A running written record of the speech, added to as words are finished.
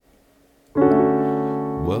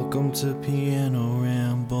Welcome to Piano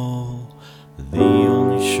Ramble, the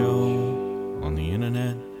only show on the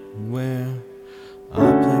internet where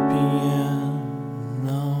I play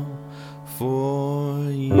piano for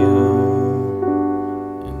you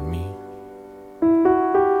and me.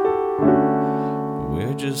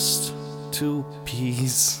 We're just two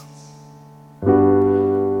peas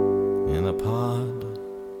in a pod,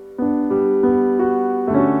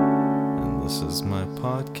 and this is my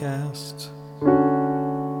podcast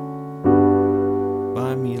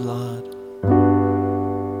by Milad.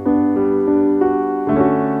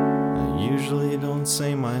 I usually don't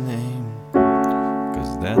say my name,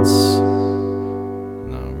 'cause that's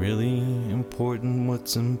not really important.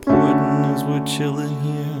 What's important is we're chilling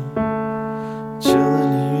here,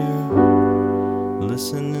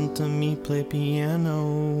 listening to me play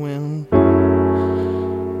piano, and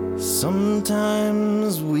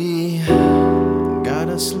sometimes we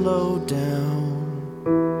gotta slow down.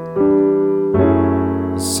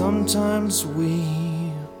 Sometimes we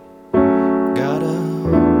gotta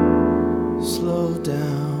slow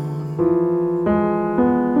down.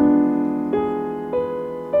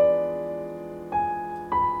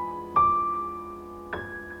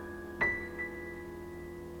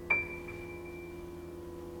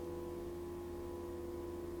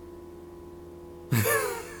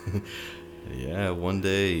 Yeah, one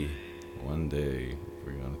day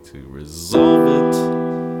we're going to resolve it.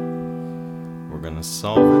 We're gonna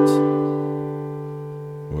solve it.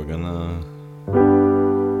 We're gonna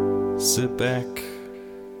sit back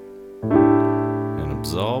and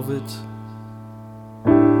absolve it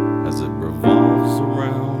as it revolves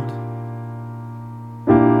around,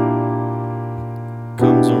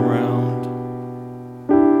 comes around,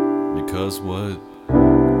 because what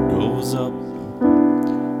goes up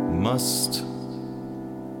must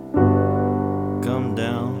come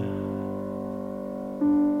down.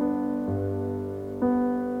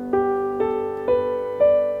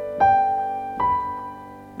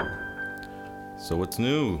 So what's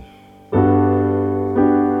new?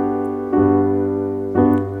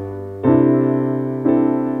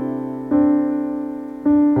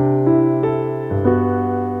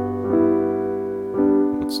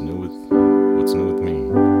 What's new with me?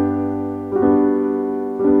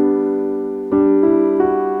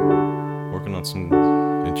 Working on some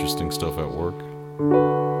interesting stuff at work,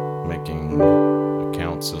 making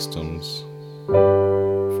account systems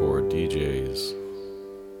for DJs.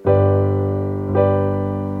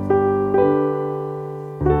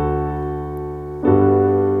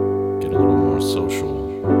 Social,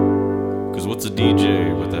 because what's a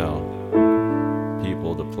DJ without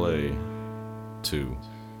people to play to?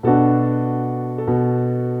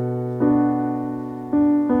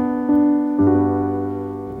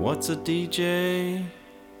 What's a DJ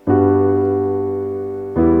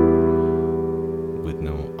with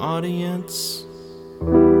no audience?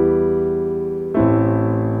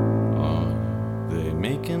 Are they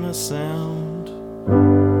making a sound,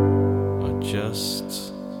 or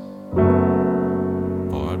just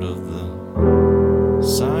part of the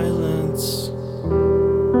silence?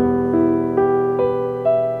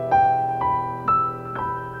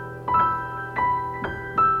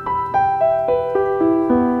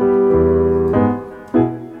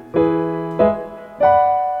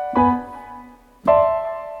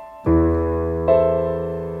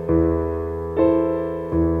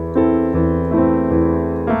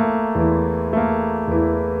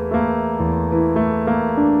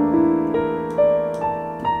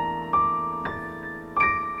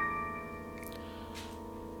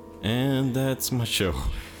 And that's my show.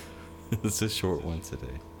 It's a short one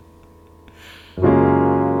today.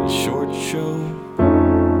 A short show,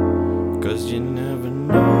 'cause you never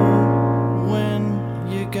know when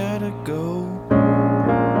you gotta go.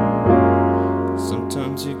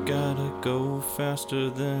 Sometimes you gotta go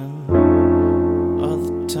faster than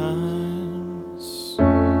other times,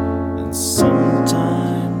 and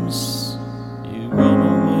sometimes you run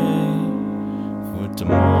away for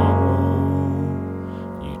tomorrow.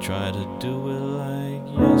 Try to do it like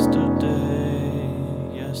yesterday,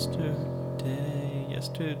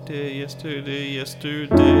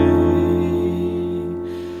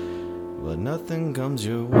 but nothing comes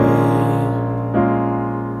your way.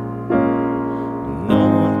 No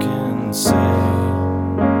one can say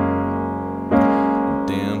a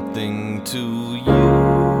damn thing to you,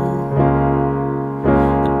 a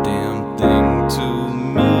damn thing to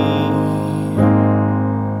me,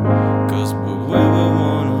 'cause we're where we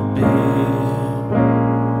wanna be,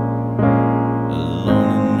 alone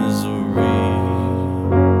in misery,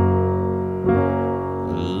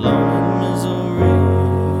 alone in misery.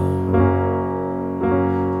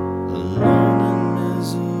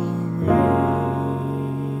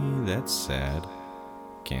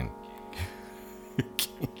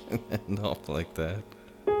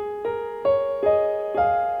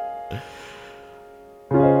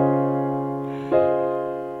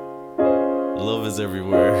 Love is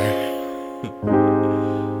everywhere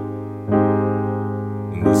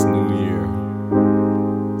in this new year.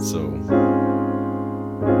 So,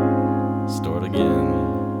 start again.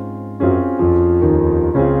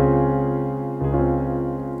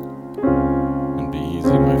 And be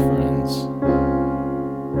easy, my friends.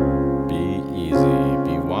 Be easy.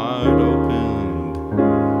 Be wide open.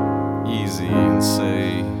 Easy and say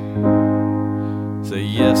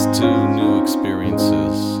yes to new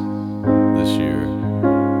experiences this year,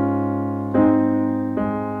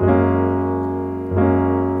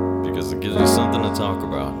 because it gives you something to talk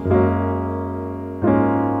about.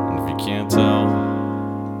 And if you can't tell,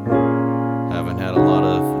 haven't had a lot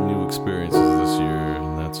of new experiences this year,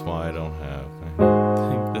 and that's why I don't have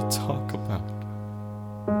anything to talk about.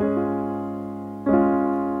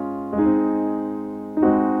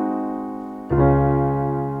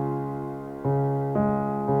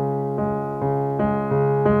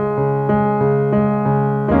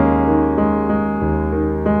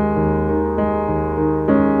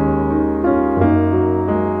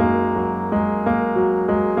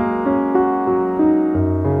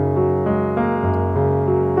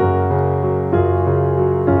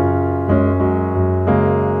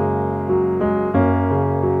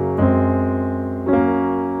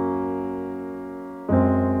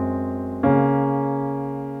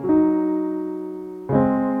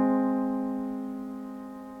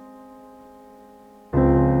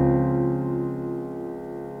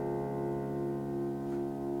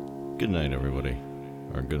 Good night, everybody.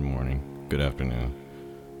 Or good morning, good afternoon.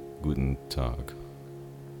 Guten Tag.